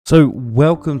So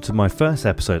welcome to my first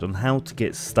episode on how to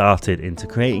get started into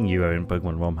creating your own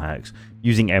Pokemon ROM hacks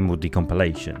using Emerald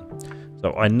Decompilation.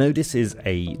 So I know this is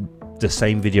the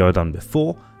same video I've done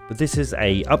before, but this is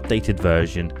a updated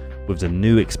version with the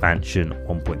new expansion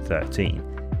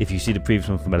 1.13. If you see the previous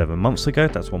one from 11 months ago,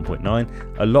 that's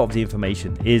 1.9. A lot of the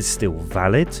information is still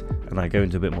valid, and I go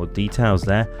into a bit more details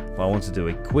there, but I want to do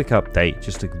a quick update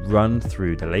just to run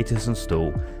through the latest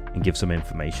install and give some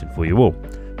information for you all.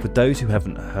 For those who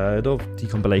haven't heard of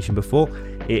Decompilation before,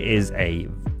 it is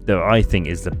that I think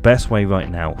is the best way right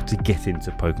now to get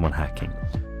into Pokemon hacking.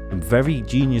 Some very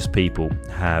genius people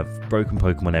have broken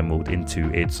Pokemon Emerald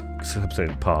into its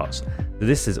subset parts. So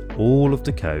this is all of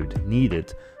the code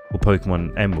needed for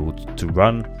Pokemon Emerald to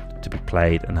run, to be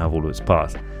played, and have all of its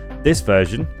parts. This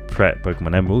version,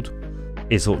 Pokemon Emerald,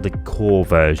 is sort of the core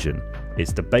version.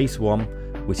 It's the base one,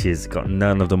 which has got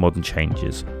none of the modern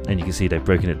changes, and you can see they've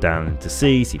broken it down into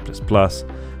C, C++,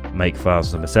 make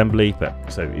files and assembly.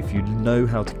 But so if you know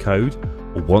how to code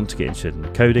or want to get interested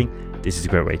in coding, this is a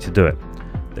great way to do it.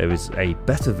 There is a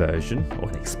better version, or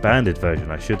an expanded version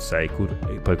I should say, called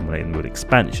Pokemon Emerald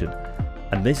Expansion,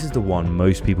 and this is the one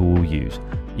most people will use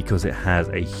because it has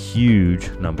a huge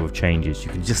number of changes.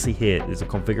 You can just see here there's a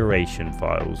configuration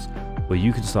files where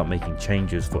you can start making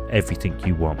changes for everything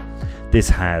you want. This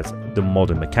has the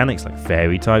modern mechanics like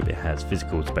fairy type, it has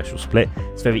physical and special split.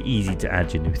 It's very easy to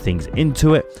add your new things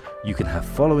into it. You can have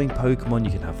following Pokemon,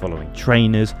 you can have following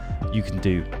trainers, you can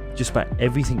do just about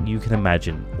everything you can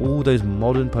imagine. All those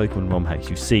modern Pokemon ROM hacks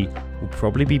you see will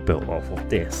probably be built off of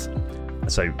this.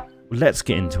 So let's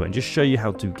get into it and just show you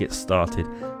how to get started.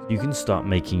 You can start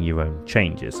making your own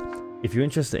changes. If you're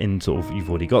interested in you've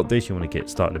already got this, you want to get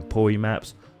started in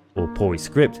Porymaps or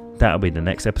Poryscript, that'll be the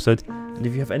next episode. And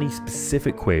if you have any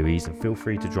specific queries, then feel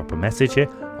free to drop a message here.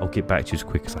 I'll get back to you as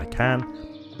quick as I can.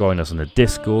 Join us on the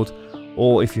Discord,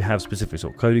 or if you have specific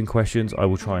coding questions, I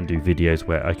will try and do videos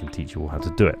where I can teach you all how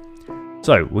to do it.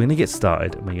 So we're going to get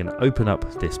started, and we're going to open up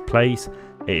this place.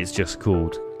 It is just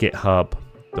called GitHub.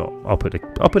 I'll put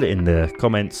it in the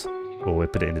comments, or we'll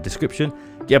put it in the description.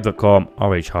 GitHub.com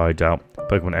RH Hideout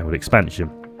Pokemon Emerald Expansion.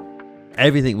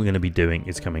 Everything we're going to be doing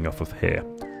is coming off of here.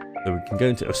 So we can go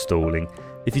into installing.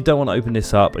 If you don't want to open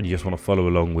this up and you just want to follow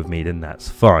along with me, then that's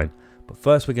fine. But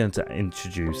first we're going to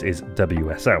introduce is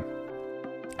WSL.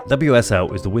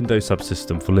 WSL is the Windows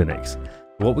subsystem for Linux.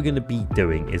 What we're going to be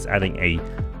doing is adding a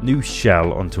new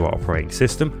shell onto our operating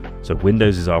system. So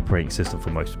Windows is our operating system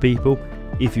for most people.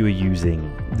 If you are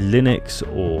using Linux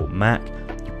or Mac,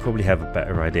 you probably have a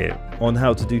better idea on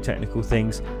how to do technical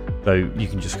things. So you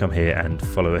can just come here and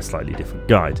follow a slightly different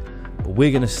guide. But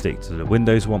we're going to stick to the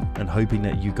Windows one, and hoping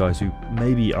that you guys who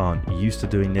maybe aren't used to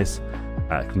doing this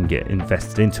can get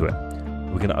invested into it.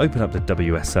 We're going to open up the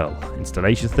WSL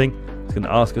installation thing. It's going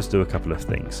to ask us to do a couple of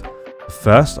things.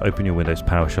 First, open your Windows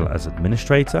PowerShell as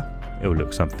administrator. It will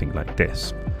look something like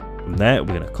this. From there,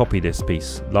 we're going to copy this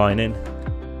line in,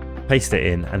 paste it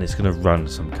in, and it's going to run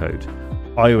some code.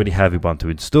 I already have Ubuntu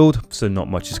installed, so not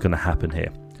much is going to happen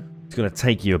here. It's going to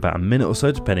take you about a minute or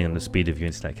so, depending on the speed of your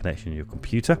internet connection in your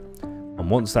computer. And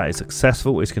once that is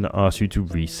successful, it's going to ask you to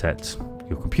reset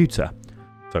your computer.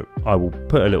 So I will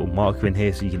put a little marker in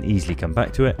here so you can easily come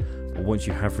back to it. But once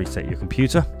you have reset your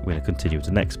computer, we're going to continue with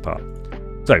the next part.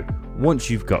 So once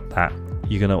you've got that,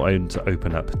 you're going to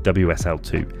open up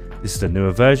WSL2. This is the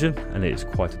newer version, and it is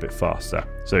quite a bit faster.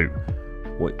 So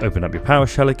open up your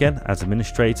PowerShell again as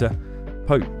administrator,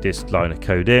 poke this line of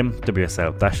code in,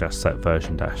 WSL set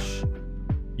version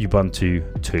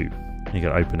Ubuntu 2. You're going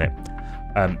to open it.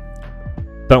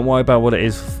 Don't worry about what it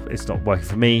is, it's not working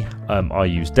for me. I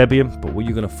use Debian, but what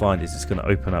you're going to find is it's going to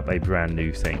open up a brand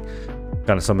new thing.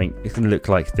 Kind of something, it's going to look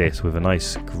like this with a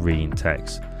nice green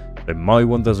text. So my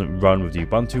one doesn't run with the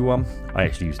Ubuntu one. I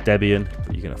actually use Debian,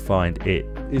 but you're going to find it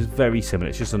is very similar.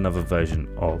 It's just another version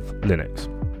of Linux.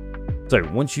 So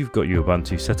once you've got your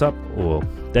Ubuntu set up, or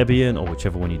Debian, or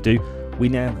whichever one you do, we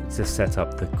now need to set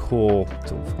up the core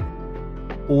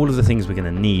all of the things we're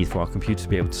going to need for our computer to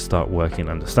be able to start working and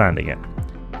understanding it.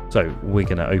 So we're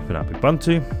going to open up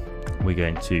Ubuntu, we're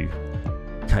going to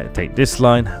take this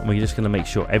line, and we're just going to make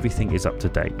sure everything is up to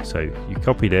date. So you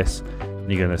copy this, and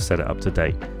you're going to set it up to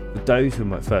date. For those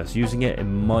who are first using it, it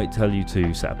might tell you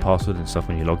to set a password and stuff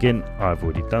when you log in. I've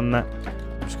already done that.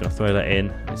 I'm just going to throw that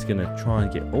in. It's going to try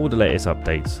and get all the latest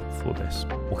updates for this.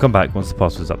 We'll come back once the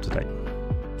password is up to date.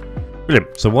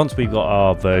 Brilliant. So once we've got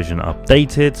our version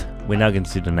updated, we're now going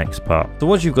to do the next part. So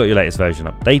once you've got your latest version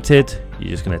updated,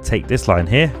 you're just going to take this line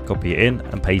here, copy it in,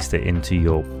 and paste it into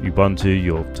your Ubuntu,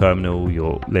 your terminal,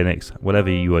 your Linux, whatever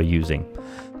you are using.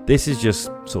 This is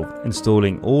just sort of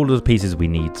installing all of the pieces we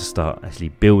need to start actually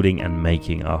building and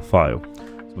making our file.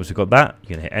 So once we've got that,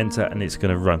 you're going to hit enter and it's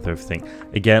going to run through everything.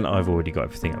 Again, I've already got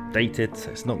everything updated,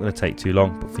 so it's not going to take too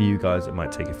long, but for you guys, it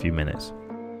might take a few minutes.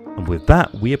 And with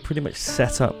that, we are pretty much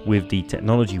set up with the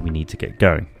technology we need to get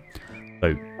going.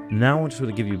 So now I just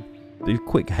want to give you a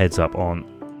quick heads up on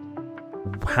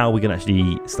how we can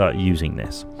actually start using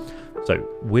this. So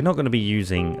we're not going to be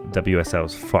using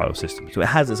WSL's file system. So it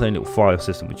has its own little file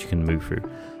system which you can move through.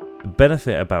 The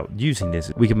benefit about using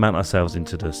this, we can mount ourselves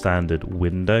into the standard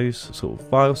Windows sort of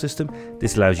file system.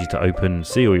 This allows you to open,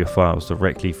 see all your files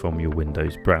directly from your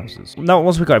Windows browsers. Now,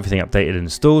 once we've got everything updated and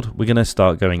installed, we're going to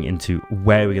start going into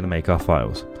where we're going to make our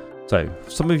files. So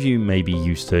some of you may be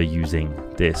used to using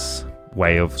this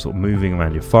way of sort of moving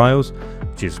around your files,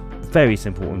 which is very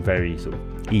simple and very sort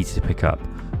of easy to pick up.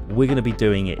 We're going to be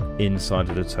doing it inside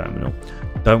of the terminal.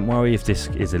 Don't worry if this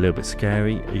is a little bit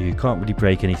scary. You can't really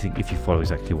break anything if you follow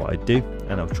exactly what I do,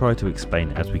 and I'll try to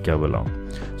explain as we go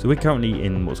along. So we're currently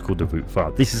in what's called the root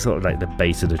file. This is sort of like the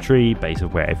base of the tree, base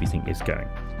of where everything is going.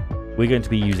 We're going to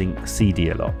be using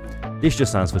CD a lot. This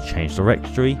just stands for change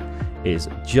directory. It's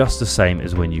just the same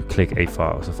as when you click a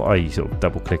file. So if I sort of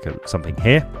double click something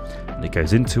here and it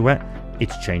goes into it,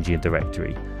 it's changing a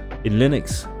directory. In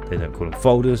Linux, they don't call them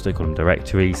folders, they call them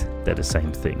directories. They're the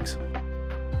same things.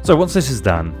 So once this is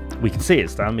done, we can see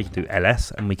it's done. We can do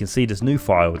ls and we can see this new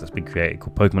file that's been created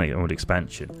called Pokemon Emerald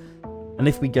expansion. And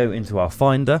if we go into our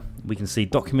finder, we can see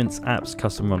documents, apps,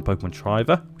 custom run Pokemon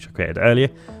driver, which I created earlier.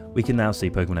 We can now see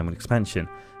Pokemon Emerald expansion.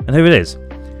 And here it is.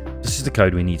 This is the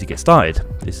code we need to get started.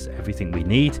 This is everything we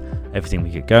need, everything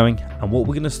we get going. And what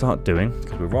we're going to start doing,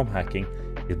 because we're ROM hacking,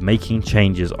 is making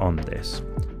changes on this.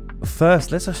 But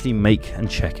first, let's actually make and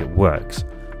check it works.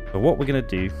 So what we're going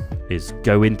to do is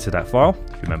go into that file.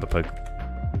 If you remember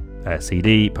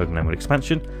CD, Pokemon Emerald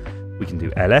expansion, we can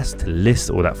do ls to list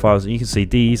all that files, and you can see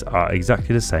these are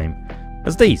exactly the same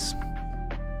as these.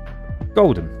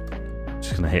 Golden.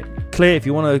 Just going to hit clear. If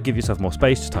you want to give yourself more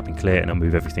space, just type in clear and it'll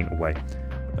move everything away.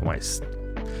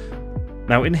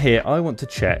 Now in here, I want to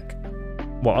check.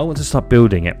 Well, I want to start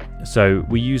building it. So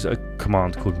we use a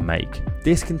command called make.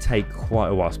 This can take quite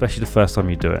a while, especially the first time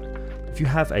you do it. If you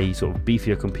have a sort of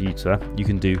beefier computer, you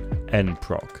can do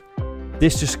nproc.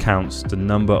 This just counts the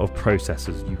number of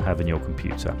processors you have in your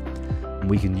computer. And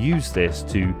we can use this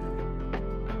to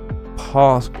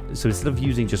pass, so instead of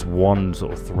using just one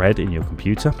sort of thread in your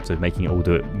computer, so making it all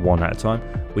do it one at a time,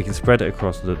 we can spread it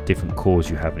across the different cores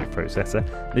you have in your processor,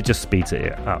 and it just speeds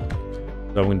it up.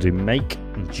 So I'm going to do make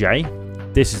and J.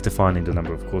 This is defining the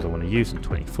number of cores I want to use, in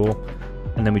 24,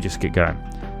 and then we just get going.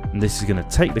 And this is going to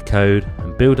take the code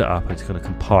and build it up, and it's going to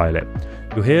compile it.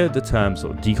 You'll hear the terms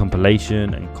sort of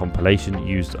decompilation and compilation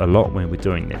used a lot when we're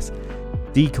doing this.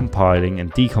 Decompiling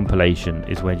and decompilation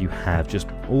is where you have just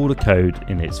all the code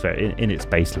in its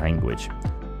base language.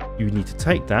 You need to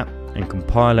take that and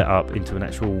compile it up into an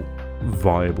actual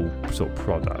viable sort of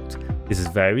product. This is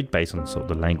varied based on sort of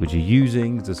the language you're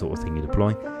using, the sort of thing you're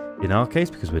deploying. In our case,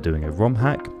 because we're doing a ROM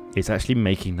hack, it's actually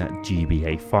making that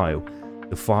GBA file,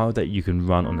 the file that you can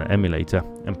run on the emulator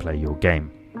and play your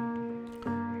game.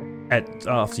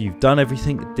 After you've done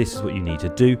everything, this is what you need to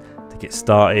do to get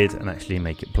started and actually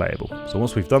make it playable. So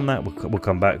once we've done that, we'll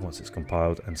come back once it's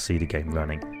compiled and see the game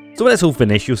running. So when it's all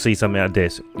finished, you'll see something like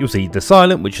this. You'll see the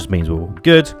silent, which just means we're all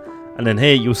good. And then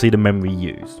here you'll see the memory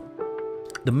used.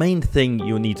 The main thing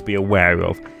you'll need to be aware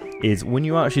of is when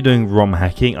you're actually doing ROM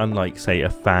hacking, unlike say a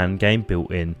fan game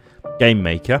built in Game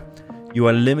Maker, you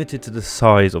are limited to the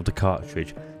size of the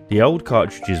cartridge. The old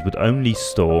cartridges would only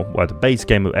store, well, the base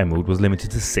game of Emerald was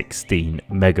limited to 16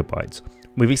 megabytes.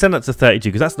 We've extended that to 32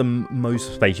 because that's the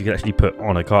most space you can actually put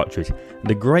on a cartridge. And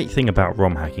the great thing about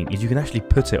ROM hacking is you can actually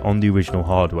put it on the original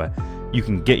hardware. You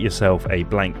can get yourself a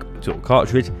blank sort of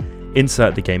cartridge,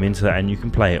 insert the game into that, and you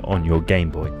can play it on your Game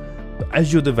Boy. But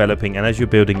as you're developing and as you're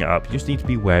building it up, you just need to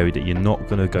be wary that you're not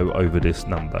going to go over this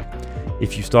number.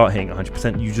 If you start hitting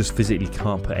 100%, you just physically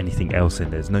can't put anything else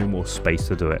in. There's no more space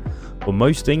to do it. For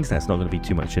most things, that's not going to be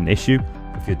too much an issue.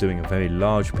 If you're doing a very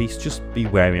large piece, just be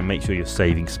wary and make sure you're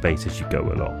saving space as you go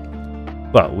along.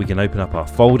 But we can open up our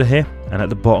folder here, and at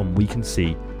the bottom we can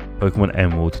see Pokemon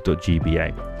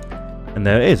Emerald.gba. And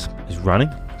there it is. It's running.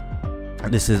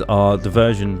 And this is the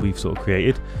version we've sort of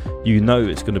created. You know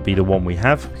it's going to be the one we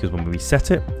have because when we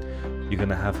reset it, you're going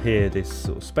to have here this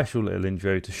sort of special little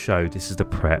intro to show this is the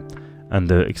prep and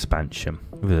the expansion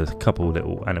with a couple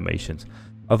little animations.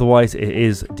 Otherwise, it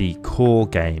is the core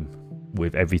game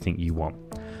with everything you want.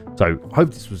 So I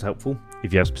hope this was helpful.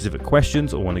 If you have specific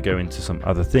questions or want to go into some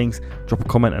other things, drop a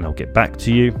comment and I'll get back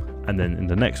to you. And then in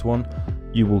the next one,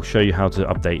 you will show you how to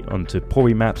update onto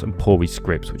Porymaps and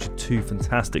Poryscript, which are two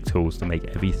fantastic tools to make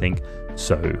everything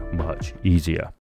so much easier.